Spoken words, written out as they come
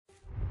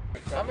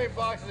How many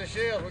boxes of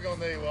shells we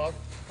gonna need, Walker?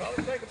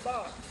 Probably take a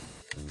box.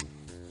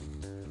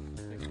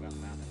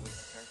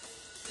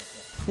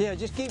 Yeah,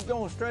 just keep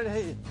going straight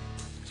ahead.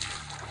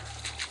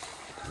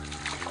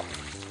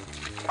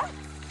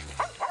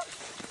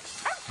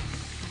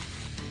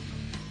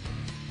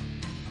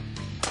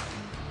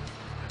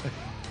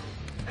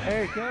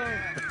 There it goes.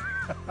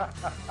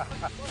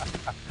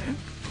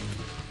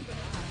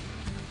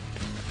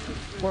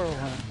 Squirrel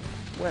hunt,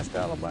 West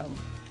Alabama.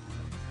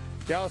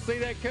 Y'all see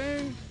that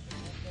coon?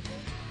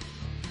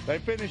 They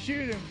finna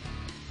shoot him.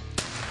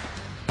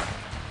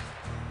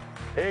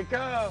 Here it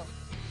comes.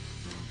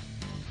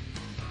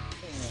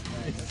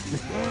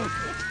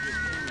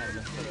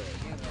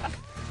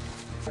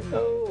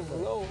 Oh,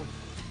 Lord.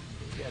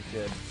 Got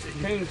the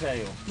coon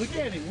tail. Look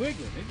at him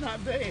wiggling. He's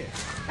not dead.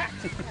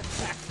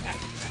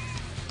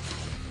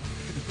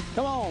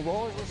 Come on,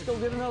 boys. Let's go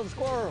get another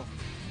squirrel.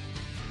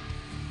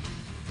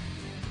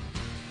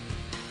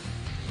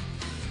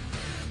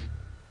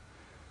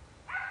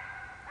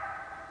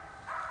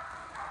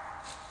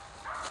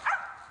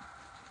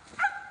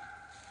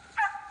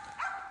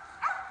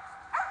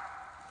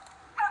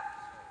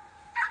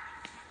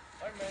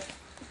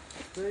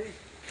 See?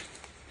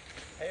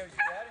 Hell, you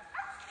got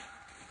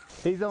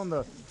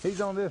him?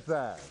 He's on this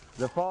side.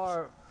 The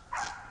far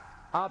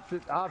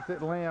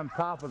opposite limb,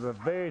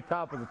 very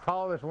top of the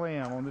tallest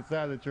limb on this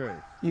side of the tree.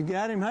 You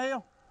got him,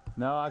 Hale?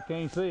 No, I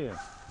can't see him.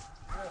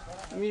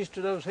 I'm used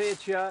to those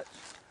headshots.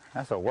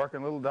 That's a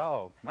working little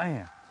dog,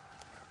 man.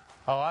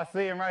 Oh, I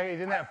see him right here.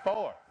 He's in that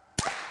fork.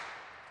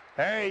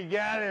 Hey, you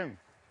got him.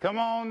 Come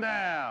on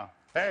down.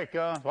 There he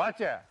comes.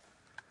 Watch out.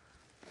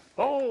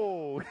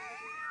 Oh.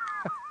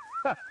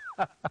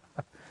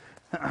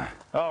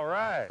 All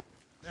right.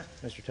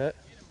 Mr. Tutt?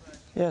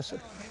 Yes, sir.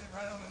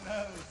 Right on the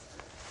nose.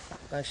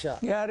 Nice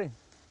shot. Got him.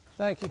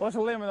 Thank you. What's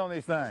the limit on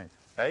these things?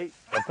 8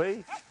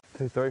 apiece?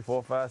 2, 3,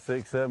 4, 5,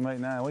 6, 7, 8,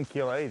 9. We can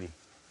kill 80.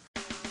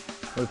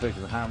 We're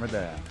fixing to hammer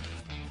down.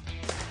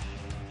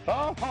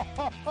 Oh, ho,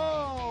 ho,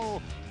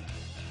 ho.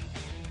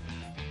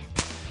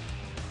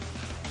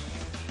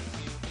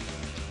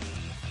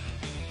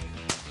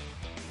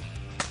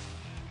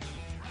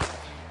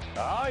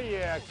 Oh,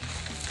 yeah.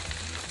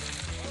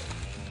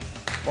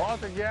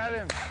 Walter got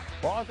him.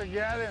 Walter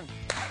got him.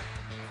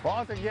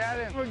 Walter got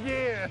him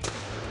again.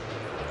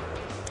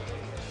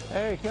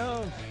 There he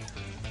comes.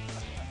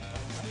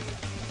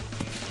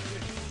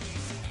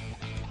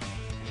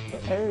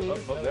 There he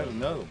is. Oh, that's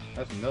another.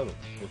 That's another.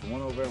 There's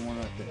one over there and one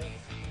right there.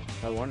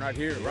 Oh, one right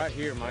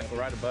here, Michael,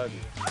 right above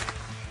you.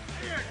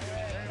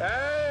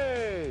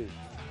 Hey!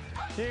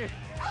 Shoot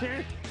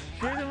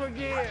him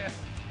again.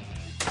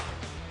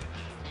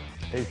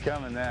 He's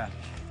coming now.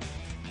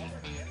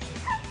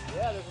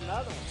 Yeah, there's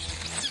another one.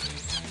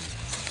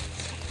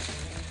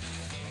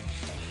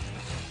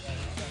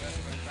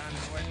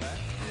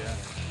 Yeah.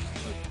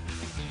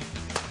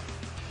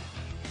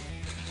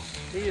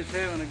 He is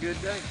having a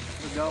good day.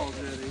 The dog,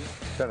 that is.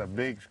 Is that a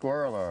big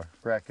squirrel or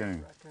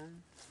raccoon?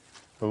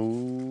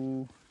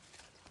 Ooh.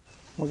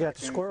 We got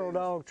the squirrel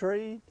dog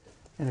treed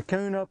and a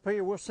coon up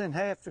here. We'll send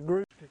half the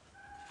group to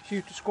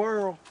shoot the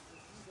squirrel,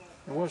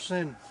 and we'll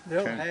send the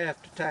other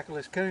half to tackle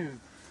this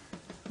coon.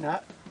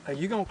 Now, are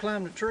you gonna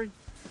climb the tree?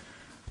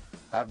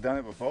 I've done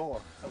it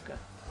before. Okay.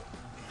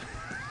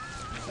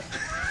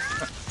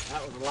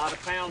 That was a lot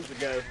of pounds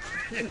ago.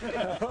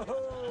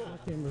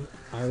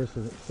 Iris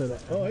is set up.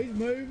 Oh, he's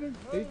moving.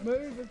 He's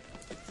moving.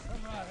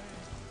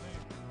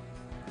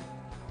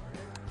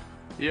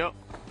 Yep.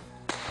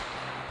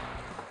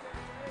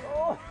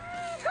 Oh.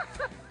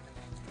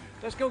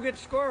 Let's go get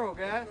the squirrel,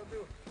 guys.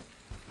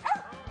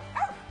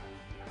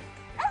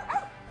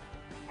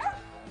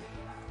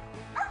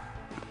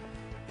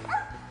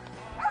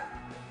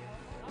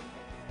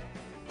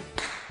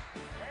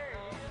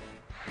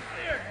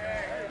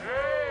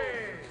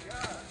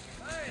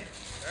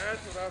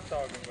 That's what I'm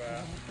talking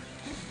about.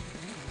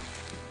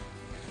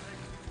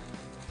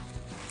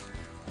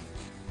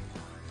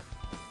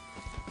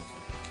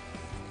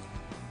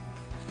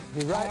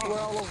 Be right where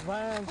all those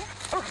vines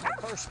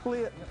are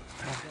split,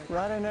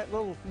 right in that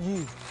little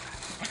U.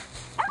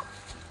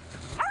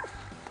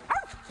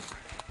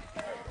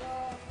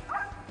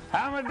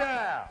 Hammer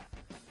down.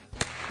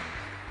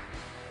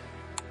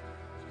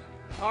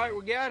 All right,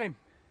 we got him.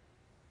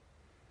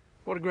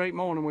 What a great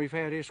morning we've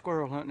had here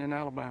squirrel hunting in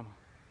Alabama.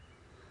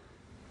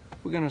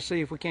 We're gonna see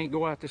if we can't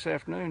go out this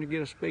afternoon to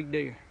get us a big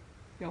deer.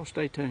 Y'all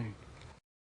stay tuned.